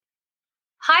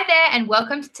Hi there, and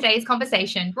welcome to today's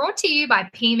conversation brought to you by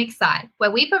PM Site,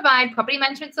 where we provide property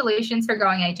management solutions for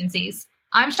growing agencies.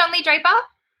 I'm Shanley Draper.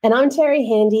 And I'm Terry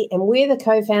Handy, and we're the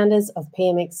co-founders of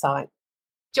PMX Site.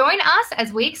 Join us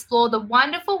as we explore the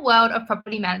wonderful world of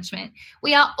property management.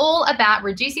 We are all about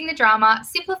reducing the drama,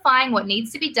 simplifying what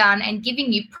needs to be done, and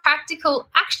giving you practical,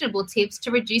 actionable tips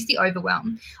to reduce the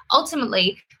overwhelm.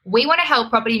 Ultimately, we want to help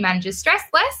property managers stress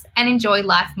less and enjoy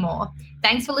life more.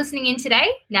 Thanks for listening in today.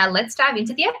 Now let's dive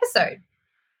into the episode.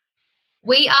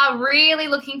 We are really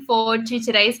looking forward to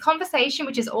today's conversation,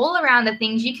 which is all around the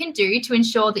things you can do to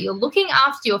ensure that you're looking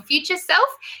after your future self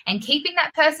and keeping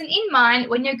that person in mind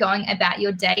when you're going about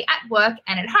your day at work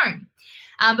and at home.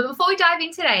 But before we dive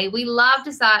in today, we love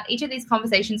to start each of these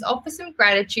conversations off with some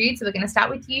gratitude. So we're going to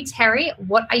start with you, Terry.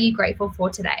 What are you grateful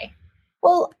for today?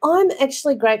 Well, I'm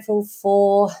actually grateful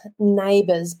for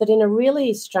neighbours, but in a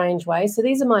really strange way. So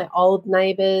these are my old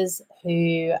neighbours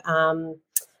who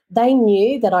they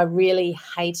knew that I really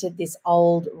hated this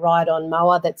old ride-on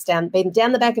mower that's been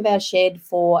down the back of our shed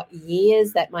for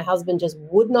years that my husband just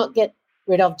would not get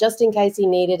rid of just in case he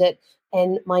needed it.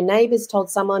 And my neighbours told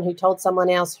someone who told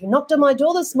someone else who knocked on my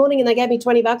door this morning and they gave me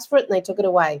 $20 for it and they took it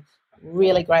away.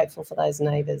 Really grateful for those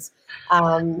neighbours.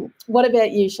 What about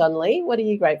you, Shunley? What are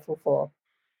you grateful for?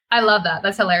 I love that.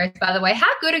 That's hilarious, by the way. How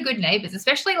good are good neighbours?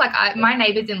 Especially my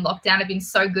neighbours in lockdown have been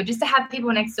so good just to have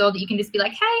people next door that you can just be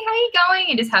like, hey, how you going?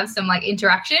 And just have some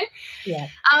interaction. Yeah.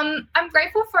 I'm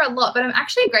grateful for a lot, but I'm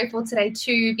actually grateful today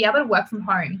to be able to work from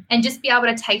home and just be able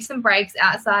to take some breaks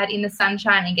outside in the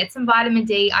sunshine and get some vitamin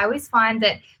D. I always find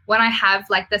that when I have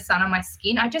the sun on my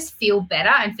skin, I just feel better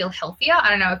and feel healthier. I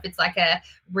don't know if it's a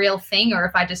real thing or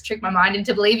if I just trick my mind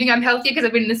into believing I'm healthier because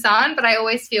I've been in the sun, but I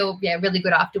always feel, really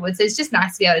good afterwards. So it's just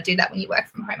nice to be able to do that when you work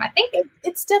from home, I think.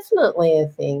 It's definitely a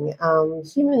thing.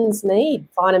 Humans need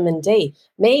vitamin D.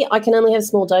 Me, I can only have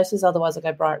small doses, otherwise I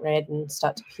go bright red and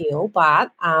start to peel.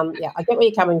 But, I get where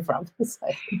you're coming from. So.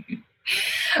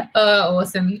 Oh,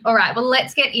 awesome. All right. Well,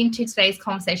 let's get into today's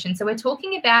conversation. So we're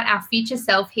talking about our future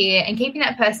self here and keeping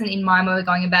that person in mind when we're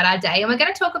going about our day. And we're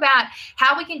going to talk about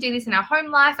how we can do this in our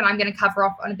home life. And I'm going to cover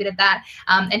off on a bit of that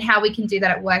and how we can do that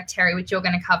at work, Terry, which you're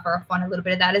going to cover off on a little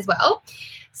bit of that as well.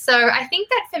 So I think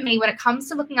that for me, when it comes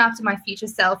to looking after my future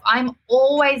self, I'm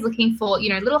always looking for,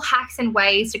 little hacks and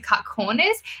ways to cut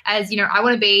corners as, I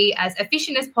want to be as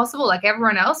efficient as possible like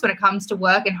everyone else when it comes to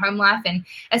work and home life. And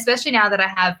especially now that I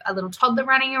have a little toddler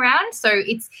running around. So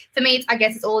I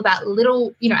guess it's all about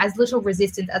as little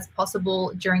resistance as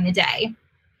possible during the day.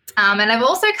 And I've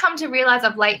also come to realize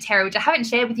of late, Terry, which I haven't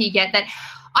shared with you yet, that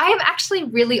I am actually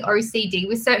really OCD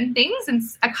with certain things. And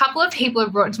a couple of people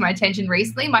have brought it to my attention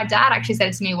recently. My dad actually said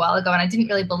it to me a while ago and I didn't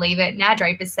really believe it. Now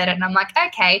Draper said it and I'm like,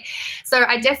 okay. So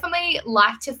I definitely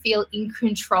like to feel in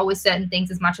control with certain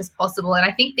things as much as possible. And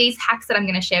I think these hacks that I'm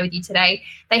going to share with you today,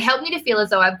 they help me to feel as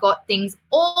though I've got things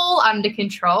all under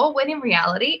control when in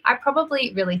reality, I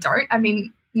probably really don't. I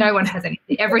mean, no one has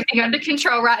everything under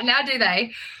control right now, do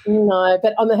they? No,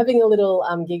 but I'm having a little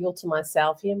giggle to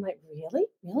myself here. I'm like, really?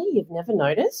 You've never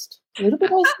noticed? A little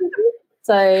bit OCD?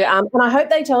 So, and I hope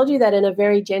they told you that in a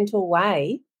very gentle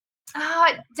way.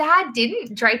 Dad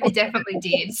didn't. Draper definitely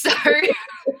did. So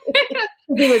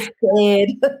he was scared.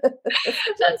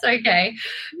 That's okay.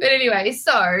 But anyway,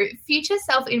 so future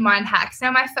self in mind hacks.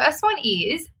 Now, my first one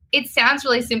is, it sounds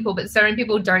really simple, but so many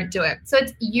people don't do it. So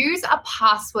it's use a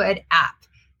password app.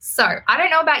 So I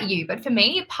don't know about you, but for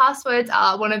me, passwords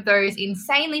are one of those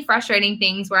insanely frustrating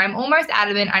things where I'm almost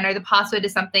adamant I know the password to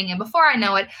something, and before I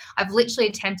know it, I've literally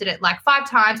attempted it 5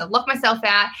 times. I've locked myself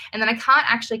out, and then I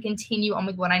can't actually continue on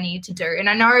with what I need to do. And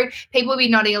I know people will be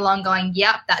nodding along going,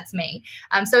 yep, that's me.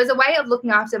 So as a way of looking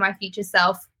after my future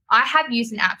self, I have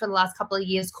used an app for the last couple of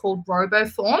years called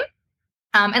RoboForm.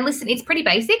 And listen, it's pretty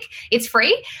basic. It's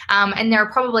free. And there are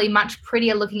probably much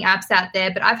prettier looking apps out there,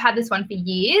 but I've had this one for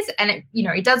years and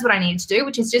it does what I need to do,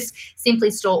 which is just simply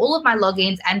store all of my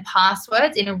logins and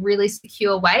passwords in a really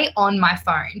secure way on my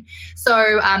phone.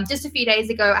 So just a few days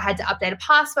ago, I had to update a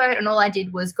password and all I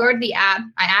did was go to the app.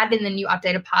 I added in the new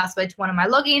updated password to one of my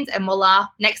logins and voila,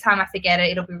 next time I forget it,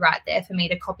 it'll be right there for me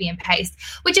to copy and paste,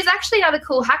 which is actually another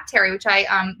cool hack, Terry, which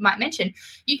I might mention.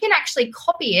 You can actually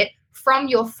copy it from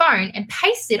your phone and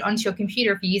paste it onto your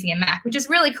computer if you're using a Mac, which is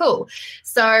really cool.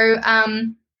 So I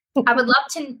would love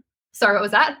to – sorry, what was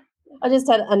that? I just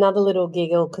had another little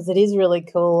giggle because it is really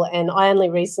cool, and I only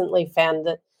recently found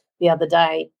it the other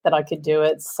day that I could do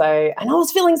it. So, and I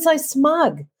was feeling so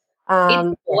smug.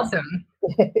 It's awesome.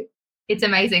 It's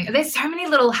amazing. There's so many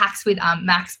little hacks with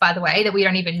Macs, by the way, that we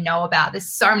don't even know about. There's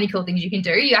so many cool things you can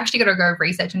do. You actually got to go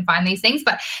research and find these things,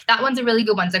 but that one's a really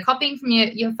good one. So copying from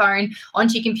your phone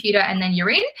onto your computer and then you're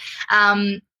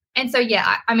in. And so,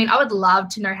 yeah, I mean, I would love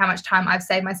to know how much time I've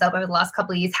saved myself over the last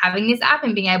couple of years having this app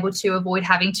and being able to avoid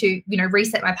having to,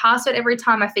 reset my password every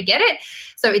time I forget it.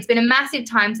 So it's been a massive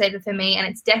time saver for me, and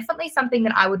it's definitely something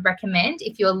that I would recommend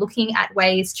if you're looking at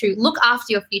ways to look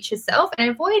after your future self and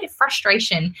avoid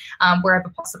frustration wherever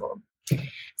possible.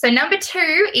 So number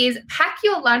 2 is pack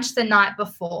your lunch the night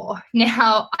before.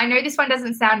 Now, I know this one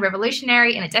doesn't sound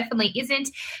revolutionary, and it definitely isn't,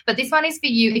 but this one is for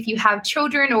you if you have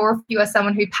children or if you are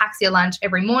someone who packs your lunch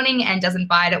every morning and doesn't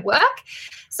buy it at work.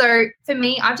 So for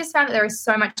me, I've just found that there is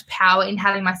so much power in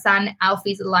having my son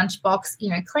Alfie's lunchbox,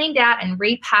 cleaned out and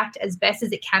repacked as best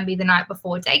as it can be the night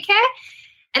before daycare.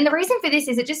 And the reason for this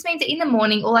is it just means that in the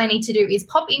morning, all I need to do is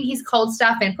pop in his cold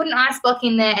stuff and put an ice block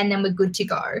in there, and then we're good to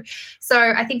go. So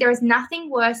I think there is nothing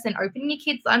worse than opening your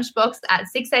kid's lunchbox at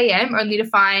 6 a.m. only to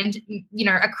find,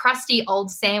 a crusty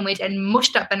old sandwich and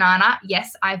mushed up banana.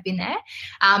 Yes, I've been there.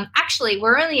 Actually,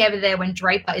 we're only ever there when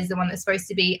Draper is the one that's supposed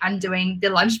to be undoing the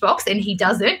lunchbox, and he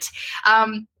doesn't.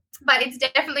 But it's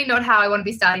definitely not how I want to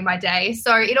be starting my day.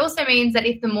 So it also means that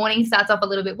if the morning starts off a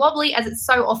little bit wobbly, as it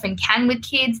so often can with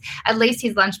kids, at least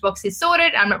his lunchbox is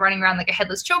sorted. I'm not running around like a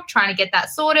headless chook trying to get that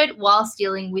sorted whilst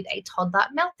dealing with a toddler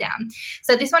meltdown.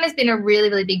 So this one has been a really,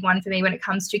 really big one for me when it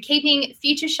comes to keeping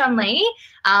future Shunli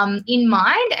in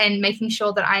mind and making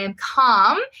sure that I am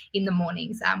calm in the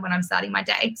mornings when I'm starting my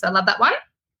day. So I love that one.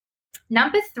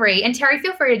 Number 3, and Terry,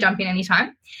 feel free to jump in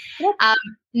anytime. Yep.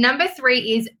 Number 3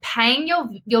 is paying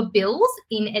your bills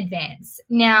in advance.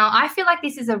 Now, I feel like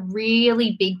this is a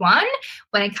really big one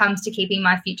when it comes to keeping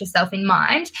my future self in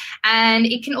mind. And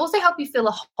it can also help you feel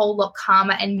a whole lot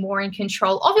calmer and more in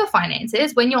control of your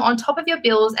finances when you're on top of your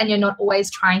bills and you're not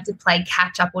always trying to play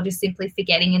catch up or just simply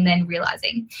forgetting and then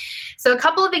realizing. So a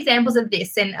couple of examples of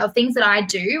this and of things that I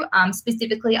do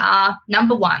specifically are,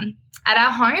 number 1, at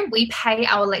our home, we pay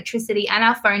our electricity and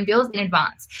our phone bills in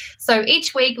advance. So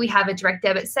each week we have a direct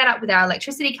debit set up with our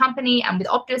electricity company and with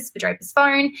Optus for Draper's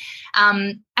phone.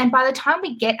 And by the time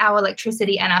we get our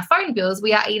electricity and our phone bills,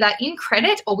 we are either in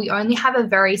credit or we only have a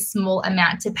very small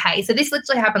amount to pay. So this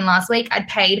literally happened last week. I'd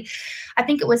paid, I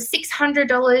think it was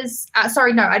 $600.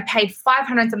 I'd paid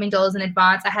 $500 something in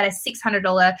advance. I had a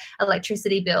 $600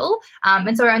 electricity bill.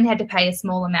 And so I only had to pay a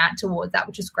small amount towards that,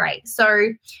 which is great. So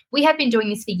we have been doing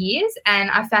this for years,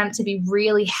 and I found it to be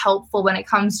really helpful when it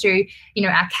comes to,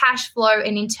 our cash flow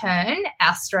and in turn,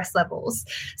 our stress levels.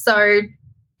 So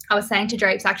I was saying to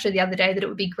Drapes actually the other day that it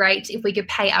would be great if we could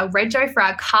pay our rego for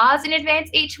our cars in advance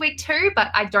each week too, but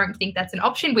I don't think that's an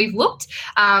option. We've looked,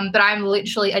 but I'm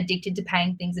literally addicted to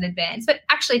paying things in advance. But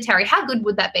actually, Terry, how good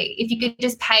would that be if you could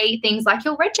just pay things like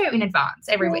your rego in advance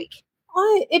every week?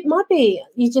 It might be.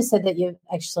 You just said that you've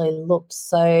actually looked.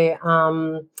 So,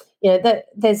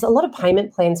 there's a lot of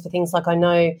payment plans for things like I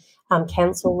know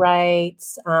cancel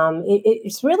rates.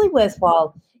 It's really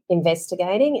worthwhile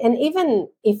investigating. And even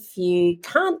if you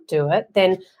can't do it,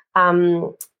 then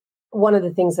one of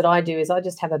the things that I do is I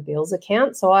just have a bills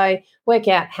account. So I work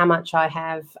out how much I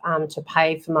have to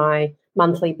pay for my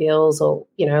monthly bills or,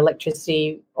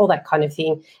 electricity, all that kind of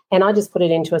thing. And I just put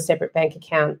it into a separate bank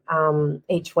account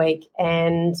each week.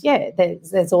 And,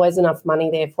 there's always enough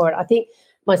money there for it. I think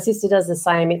my sister does the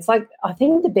same. It's like, I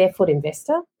think the Barefoot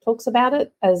Investor talks about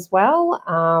it as well.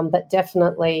 But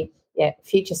definitely,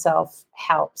 future self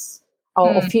helps.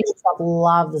 Or future self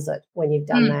loves it when you've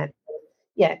done that.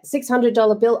 Yeah,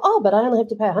 $600 bill. Oh, but I only have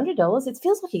to pay $100. It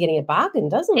feels like you're getting a bargain,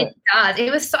 doesn't it? It does. It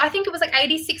was. I think it was like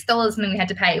 $86 something we had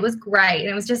to pay. It was great, and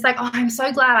it was just like, oh, I'm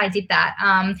so glad I did that.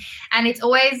 And it's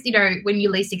always, when you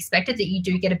least expect it, that you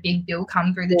do get a big bill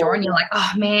come through the door, and you're like,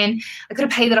 oh man, I could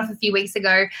have paid that off a few weeks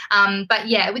ago. But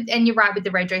yeah, and you're right with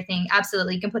the rego thing.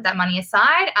 Absolutely, you can put that money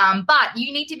aside. But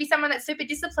you need to be someone that's super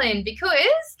disciplined because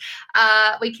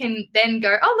we can then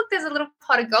go, oh look, there's a little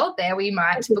pot of gold there. We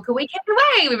might book a weekend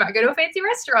away. We might go to a fancy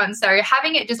restaurant. So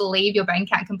having it just leave your bank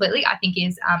account completely, I think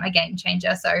is a game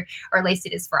changer. So, or at least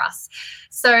it is for us.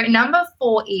 So number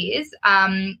 4 is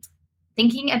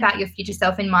thinking about your future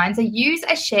self in mind. So use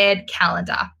a shared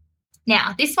calendar.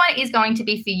 Now, this one is going to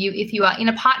be for you if you are in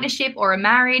a partnership or a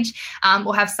marriage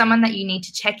or have someone that you need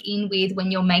to check in with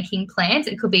when you're making plans.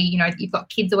 It could be, you've got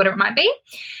kids or whatever it might be.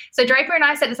 So Draper and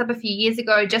I set this up a few years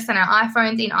ago just on our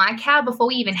iPhones in iCal before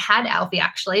we even had Alfie,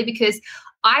 actually, because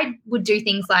I would do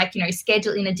things like,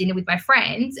 schedule in a dinner with my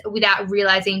friends without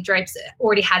realizing Drape's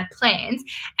already had plans.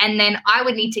 And then I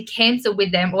would need to cancel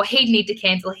with them or he'd need to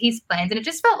cancel his plans. And it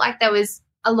just felt like there was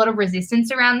a lot of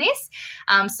resistance around this.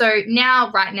 So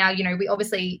now, right now, we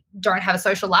obviously don't have a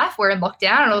social life. We're in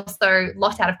lockdown and also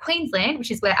locked out of Queensland,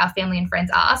 which is where our family and friends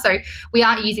are. So we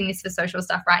aren't using this for social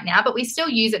stuff right now, but we still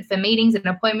use it for meetings and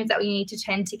appointments that we need to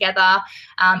attend together.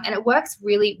 And it works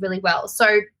really, really well.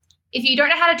 So if you don't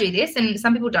know how to do this, and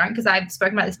some people don't because I've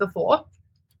spoken about this before,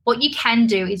 what you can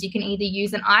do is you can either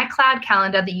use an iCloud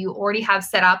calendar that you already have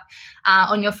set up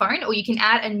on your phone, or you can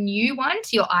add a new one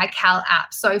to your iCal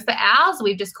app. So for ours,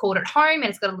 we've just called it home and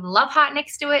it's got a little love heart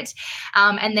next to it.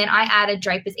 And then I added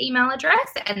Draper's email address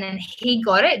and then he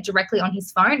got it directly on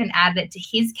his phone and added it to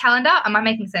his calendar. Am I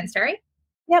making sense, Terry?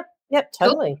 Yep,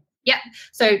 totally. Cool. Yeah.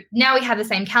 So now we have the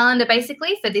same calendar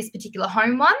basically for this particular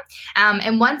home one.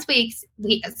 And once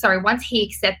once he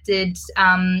accepted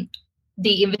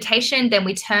the invitation, then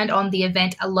we turned on the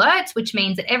event alerts, which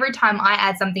means that every time I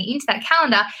add something into that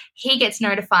calendar, he gets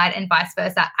notified and vice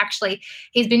versa. Actually,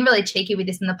 he's been really cheeky with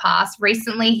this in the past.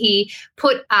 Recently, he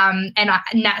put,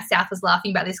 Nat South was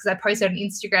laughing about this because I posted on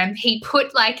Instagram, he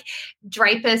put like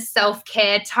Draper's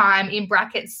self-care time in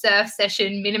brackets surf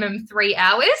session minimum 3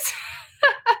 hours.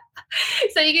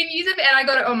 So you can use it, and I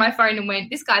got it on my phone and went,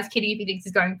 this guy's kidding if he thinks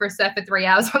he's going for a surf for 3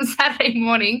 hours on Saturday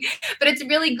morning. But it's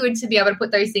really good to be able to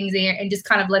put those things in and just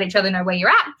kind of let each other know where you're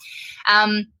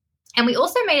at. And we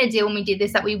also made a deal when we did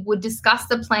this that we would discuss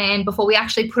the plan before we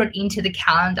actually put it into the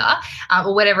calendar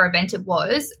or whatever event it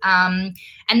was.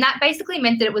 And that basically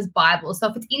meant that it was viable. So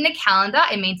if it's in the calendar,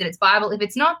 it means that it's viable. If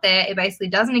it's not there, it basically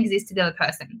doesn't exist to the other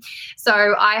person.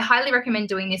 So I highly recommend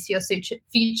doing this to your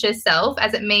future self,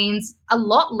 as it means a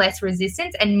lot less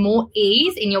resistance and more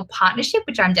ease in your partnership,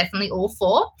 which I'm definitely all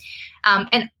for.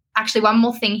 And actually, one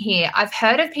more thing here. I've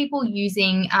heard of people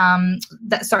using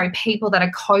people that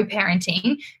are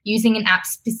co-parenting using an app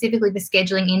specifically for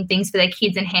scheduling in things for their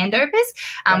kids and handovers,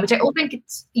 which I all think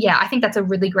I think that's a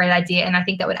really great idea. And I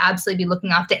think that would absolutely be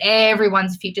looking after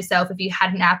everyone's future self if you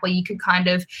had an app where you could kind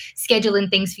of schedule in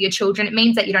things for your children. It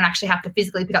means that you don't actually have to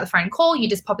physically pick up the phone and call. You're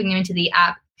just popping them into the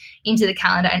app, into the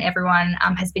calendar, and everyone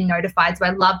has been notified. So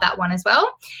I love that one as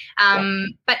well.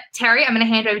 But Terry, I'm going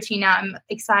to hand over to you now. I'm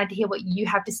excited to hear what you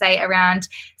have to say around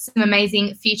some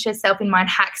amazing future self-in-mind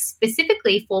hacks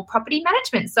specifically for property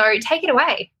management. So take it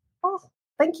away. Oh,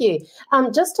 thank you.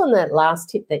 Just on that last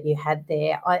tip that you had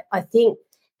there, I think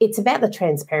it's about the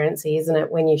transparency, isn't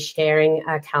it, when you're sharing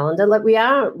a calendar? Like, we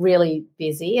are really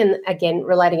busy, and again,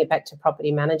 relating it back to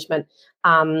property management,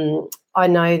 I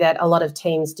know that a lot of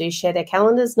teams do share their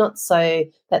calendars, not so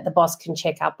that the boss can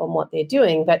check up on what they're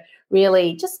doing, but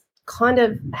really just kind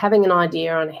of having an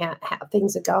idea on how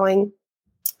things are going,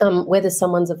 whether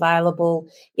someone's available.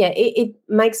 It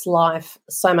makes life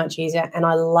so much easier, and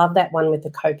I love that one with the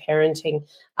co-parenting.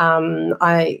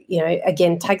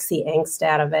 Again, takes the angst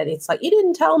out of it. It's like, you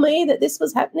didn't tell me that this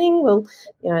was happening. Well,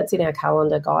 it's in our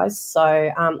calendar, guys.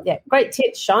 So, great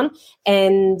tips, Sean.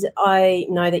 And I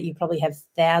know that you probably have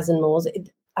 1,000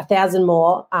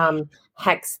 more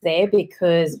hacks there,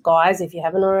 because, guys, if you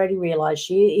haven't already realised,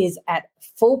 she is at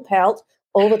full pelt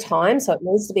all the time, so it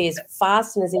needs to be as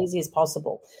fast and as easy as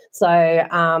possible. So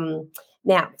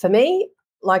now for me,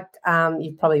 like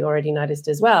you've probably already noticed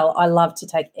as well, I love to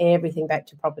take everything back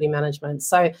to property management.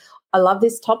 So I love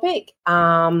this topic,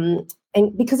 and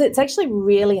because it's actually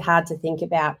really hard to think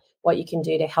about what you can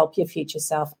do to help your future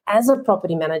self as a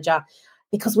property manager,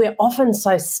 because we're often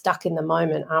so stuck in the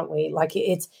moment, aren't we? Like,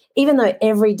 it's, even though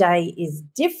every day is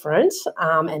different,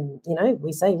 and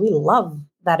we say we love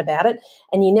that about it,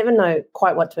 and you never know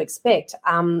quite what to expect.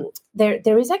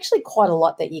 There is actually quite a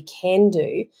lot that you can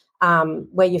do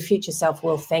where your future self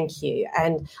will thank you.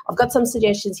 And I've got some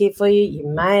suggestions here for you. You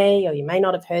may or you may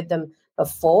not have heard them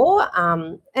before.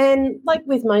 And like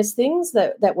with most things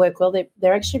that work well,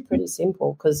 they're actually pretty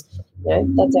simple, because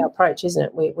that's our approach, isn't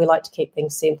it? We like to keep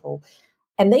things simple.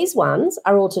 And these ones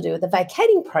are all to do with the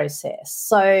vacating process.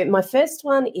 So my first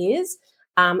one is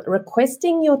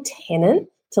requesting your tenant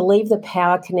to leave the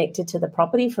power connected to the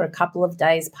property for a couple of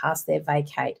days past their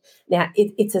vacate. Now,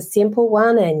 it's a simple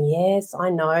one, and yes, I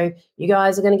know you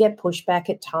guys are going to get pushback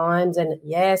at times, and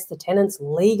yes, the tenants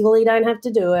legally don't have to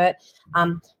do it.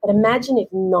 But imagine if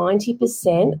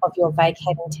 90% of your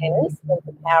vacating tenants leave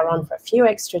the power on for a few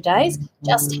extra days,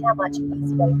 just how much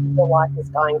easier your life is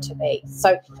going to be.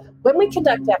 So when we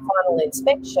conduct our final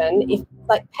inspection, if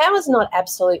power's not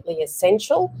absolutely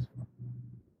essential,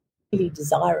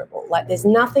 desirable. Like, there's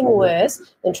nothing worse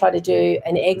than try to do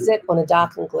an exit on a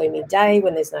dark and gloomy day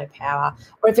when there's no power,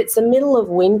 or if it's the middle of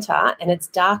winter and it's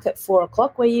dark at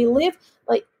 4:00 where you live.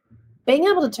 Like, being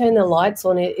able to turn the lights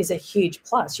on is a huge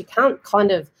plus. You can't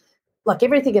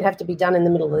everything would have to be done in the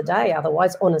middle of the day,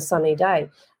 otherwise, on a sunny day.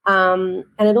 And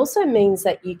it also means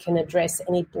that you can address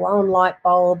any blown light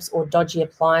bulbs or dodgy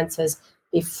appliances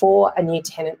before a new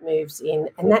tenant moves in.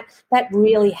 And that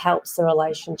really helps the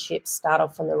relationship start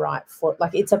off on the right foot.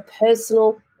 Like, it's a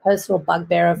personal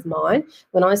bugbear of mine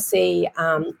when I see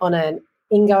on an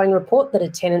ingoing report that a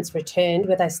tenant's returned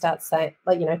where they start saying,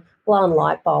 like, blown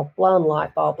light bulb.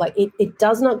 Like, it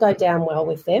does not go down well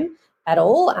with them at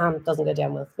all. Doesn't go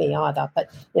down well with me either. But,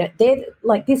 they're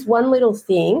like, this one little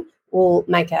thing will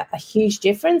make a huge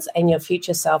difference, and your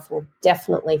future self will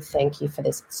definitely thank you for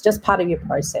this. It's just part of your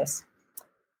process.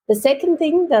 The second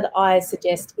thing that I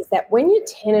suggest is that when your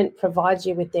tenant provides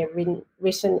you with their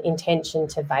written intention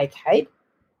to vacate,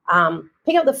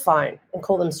 pick up the phone and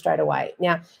call them straight away.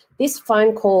 Now, this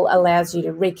phone call allows you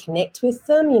to reconnect with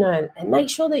them, and make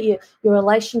sure that your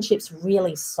relationship's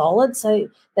really solid so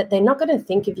that they're not going to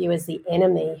think of you as the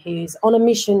enemy who's on a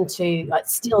mission to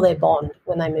steal their bond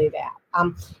when they move out.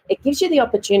 It gives you the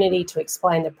opportunity to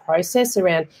explain the process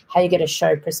around how you're going to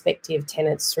show prospective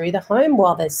tenants through the home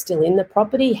while they're still in the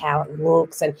property, how it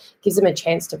looks, and gives them a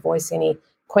chance to voice any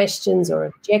questions or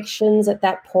objections at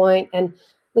that point. And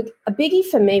look, a biggie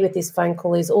for me with this phone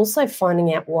call is also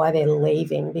finding out why they're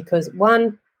leaving, because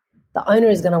one, the owner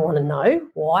is going to want to know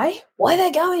why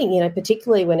they're going,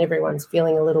 particularly when everyone's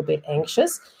feeling a little bit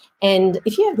anxious. And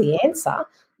if you have the answer,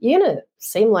 you're going to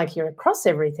seem like you're across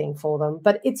everything for them.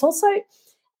 But it's also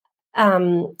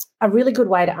a really good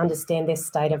way to understand their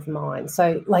state of mind.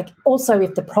 So, also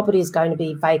if the property is going to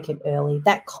be vacant early,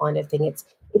 that kind of thing. It's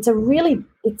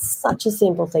such a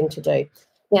simple thing to do.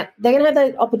 Now, they're going to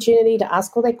have the opportunity to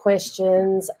ask all their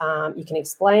questions. You can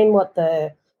explain what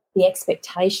the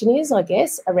expectation is, I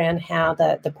guess, around how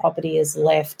the property is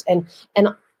left. And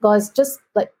guys, just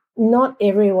not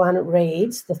everyone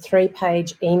reads the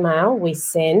 3-page email we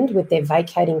send with their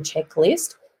vacating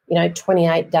checklist,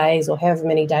 28 days or however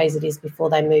many days it is before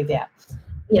they move out.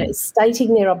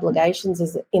 Stating their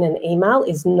obligations in an email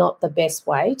is not the best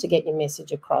way to get your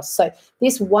message across. So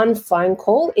this one phone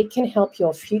call, it can help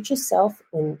your future self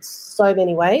in so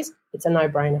many ways. It's a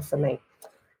no-brainer for me.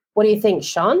 What do you think,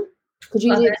 Sean? Could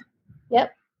you do?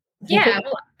 Yep. Yeah,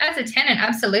 well, as a tenant,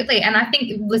 absolutely. And I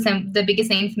think, listen, the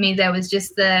biggest thing for me there was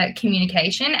just the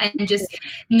communication and just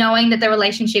knowing that the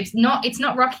relationship's it's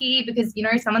not rocky because,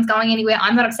 someone's going anywhere.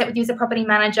 I'm not upset with you as a property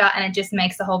manager, and it just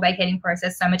makes the whole vacating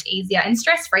process so much easier and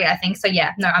stress-free, I think. So,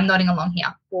 yeah, no, I'm nodding along here.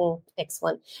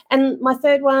 Excellent. And my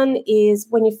third one is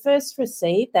when you first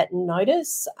receive that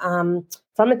notice from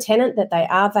a tenant that they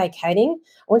are vacating,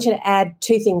 I want you to add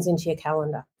 2 things into your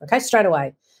calendar, okay, straight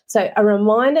away. So a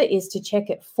reminder is to check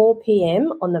at 4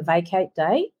 p.m. on the vacate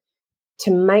day to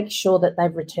make sure that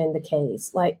they've returned the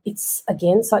keys. It's,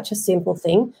 again, such a simple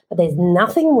thing, but there's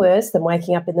nothing worse than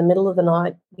waking up in the middle of the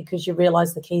night because you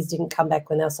realise the keys didn't come back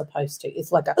when they're supposed to.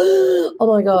 It's like, oh,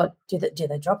 my God, do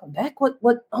they drop them back? What?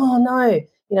 Oh,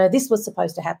 no, this was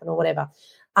supposed to happen or whatever.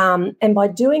 And by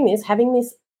doing this, having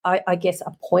this, I guess,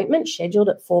 appointment scheduled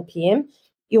at 4 p.m.,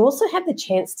 you also have the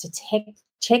chance to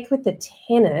check with the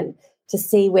tenant to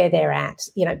see where they're at,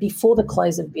 before the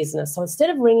close of business. So instead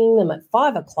of ringing them at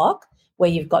 5 o'clock where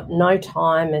you've got no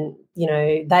time and,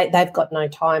 they've got no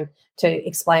time to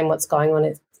explain what's going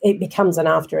on, it becomes an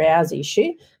after hours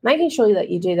issue. Making sure that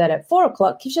you do that at 4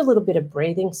 o'clock gives you a little bit of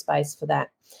breathing space for that.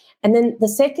 And then the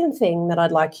second thing that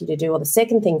I'd like you to do, or the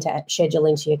second thing to schedule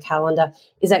into your calendar,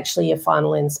 is actually your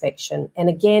final inspection. And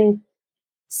again,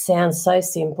 sounds so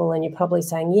simple, and you're probably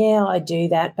saying, yeah, I do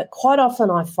that. But quite often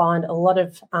I find a lot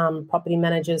of property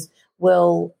managers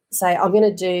will say, I'm going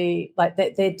to do,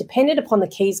 they're dependent upon the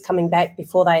keys coming back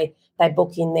before they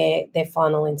book in their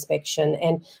final inspection.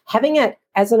 And having it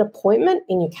as an appointment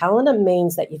in your calendar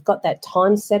means that you've got that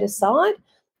time set aside.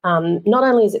 Not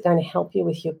only is it going to help you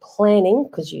with your planning,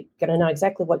 because you're going to know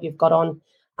exactly what you've got on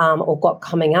or got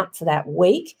coming up for that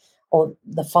week or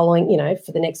the following,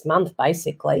 for the next month,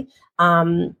 basically.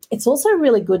 It's also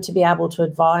really good to be able to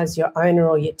advise your owner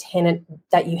or your tenant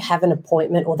that you have an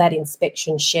appointment or that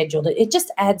inspection scheduled. It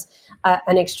just adds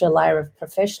an extra layer of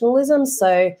professionalism.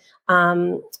 So,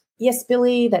 yes,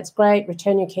 Billy, that's great.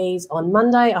 Return your keys on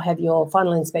Monday. I have your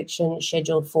final inspection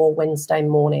scheduled for Wednesday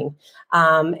morning.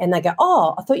 And they go,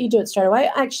 oh, I thought you'd do it straight away.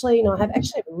 Actually, I have a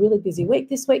really busy week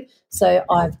this week. So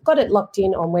I've got it locked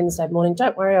in on Wednesday morning.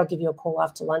 Don't worry, I'll give you a call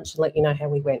after lunch and let you know how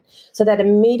we went. So that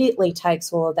immediately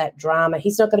takes all of that drama.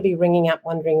 He's not going to be ringing up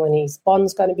wondering when his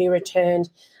bond's going to be returned.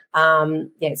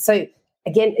 So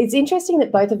again, it's interesting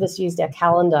that both of us used our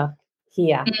calendar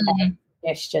here. Mm-hmm.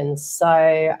 Suggestions.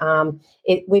 So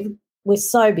we're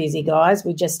so busy, guys.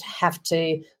 We just have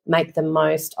to make the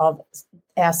most of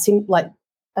our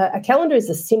a calendar is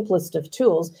the simplest of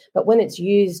tools, but when it's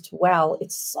used well,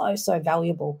 it's so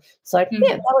valuable. So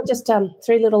yeah, that were just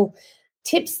 3 little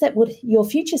tips that your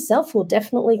future self will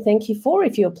definitely thank you for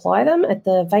if you apply them at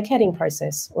the vacating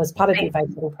process or as part of your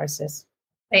vacating process.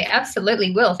 They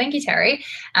absolutely will. Thank you, Terry.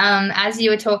 As you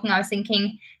were talking, I was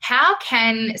thinking,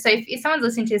 if someone's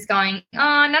listening to this going,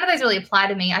 oh, none of those really apply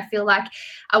to me, I feel like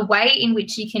a way in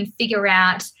which you can figure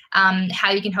out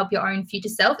how you can help your own future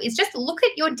self is just look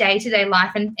at your day-to-day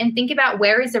life and think about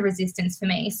where is the resistance for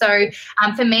me. So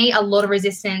for me, a lot of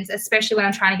resistance, especially when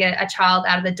I'm trying to get a child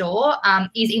out of the door,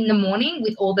 is in the morning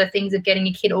with all the things of getting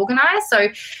a kid organized. So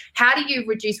how do you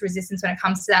reduce resistance when it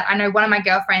comes to that? I know one of my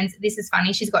girlfriends, this is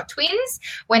funny, she's got twins.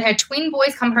 When her twin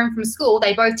boys come home from school,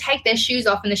 they both take their shoes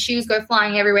off and the shoes go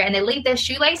flying everywhere and they leave their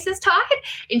shoelaces tied.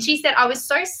 And she said, I was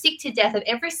so sick to death of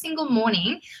every single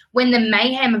morning when the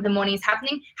mayhem of the morning is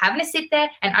happening, having to sit there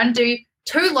and undo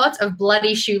 2 lots of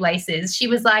bloody shoelaces. She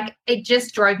was like, it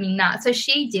just drove me nuts. So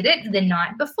she did it the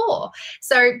night before.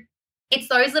 So it's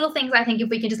those little things, I think, if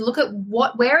we can just look at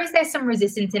where is there some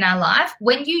resistance in our life?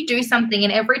 When you do something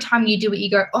and every time you do it, you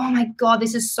go, oh my God,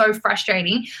 this is so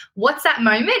frustrating. What's that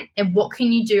moment? And what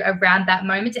can you do around that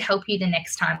moment to help you the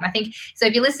next time? I think, so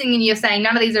if you're listening and you're saying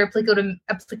none of these are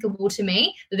applicable to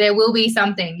me, there will be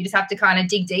something. You just have to kind of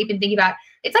dig deep and think about,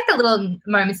 it's like the little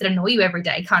moments that annoy you every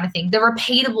day kind of thing, the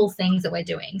repeatable things that we're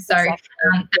doing. So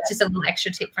that's just a little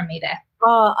extra tip from me there.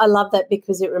 Oh, I love that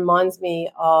because it reminds me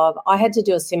of, I had to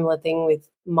do a similar thing with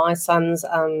my son's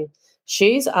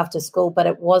shoes after school, but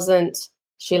it wasn't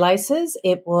shoelaces.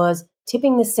 It was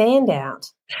tipping the sand out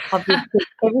of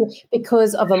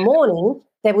because of a morning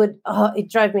that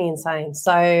it drove me insane.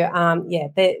 So,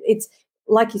 it's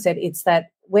like you said, it's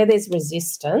that where there's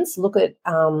resistance, look at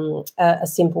a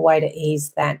simple way to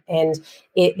ease that. And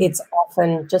it's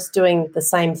often just doing the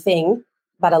same thing,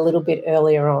 but a little bit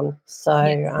earlier on.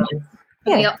 So,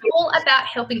 We are all about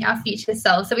helping our future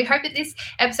selves. So we hope that this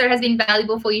episode has been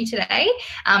valuable for you today.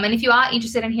 And if you are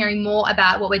interested in hearing more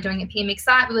about what we're doing at PM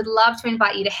Excite, we would love to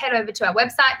invite you to head over to our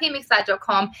website,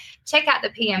 pmexcite.com, check out the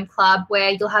PM Club,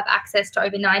 where you'll have access to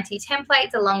over 90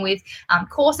 templates along with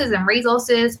courses and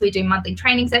resources. We do monthly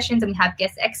training sessions and we have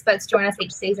guest experts join us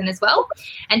each season as well.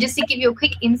 And just to give you a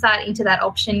quick insight into that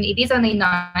option, it is only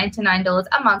 $99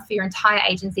 a month for your entire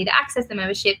agency to access the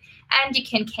membership, and you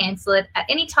can cancel it at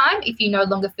any time if you no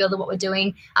longer feel that what we're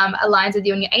doing aligns with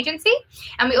you and your agency.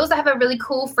 And we also have a really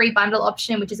cool free bundle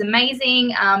option, which is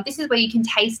amazing. This is where you can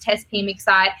taste test PM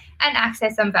Excite and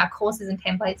access some of our courses and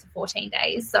templates for 14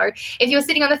 days. So if you're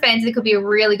sitting on the fence, it could be a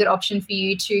really good option for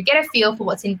you to get a feel for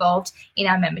what's involved in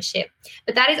our membership.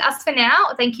 But that is us for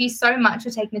now. Thank you so much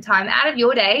for taking the time out of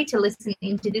your day to listen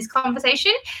into this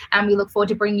conversation. And we look forward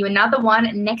to bringing you another one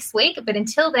next week. But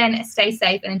until then, stay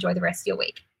safe and enjoy the rest of your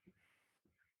week.